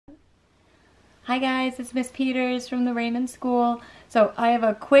Hi guys, it's Miss Peters from the Raymond School. So I have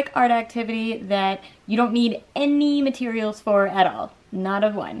a quick art activity that you don't need any materials for at all. Not a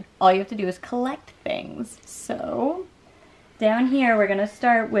one. All you have to do is collect things. So down here we're going to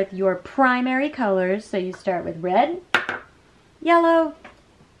start with your primary colors. So you start with red, yellow,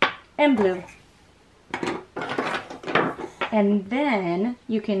 and blue. And then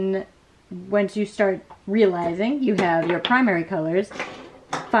you can, once you start realizing you have your primary colors,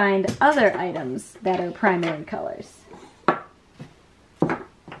 find other items that are primary colors.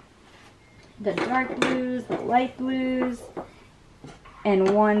 The dark blues, the light blues.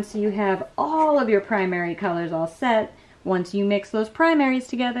 And once you have all of your primary colors all set, once you mix those primaries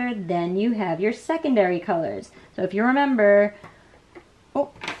together, then you have your secondary colors. So if you remember,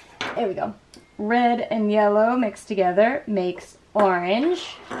 oh, there we go. Red and yellow mixed together makes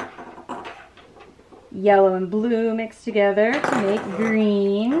orange. Yellow and blue mixed together to make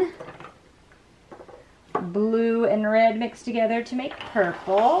green. Blue and red mixed together to make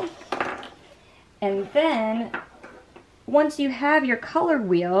purple. And then, once you have your color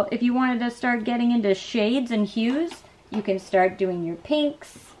wheel, if you wanted to start getting into shades and hues, you can start doing your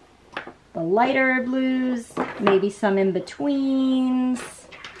pinks, the lighter blues, maybe some in-betweens.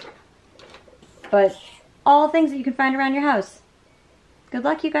 But all things that you can find around your house. Good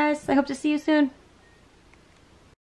luck, you guys. I hope to see you soon.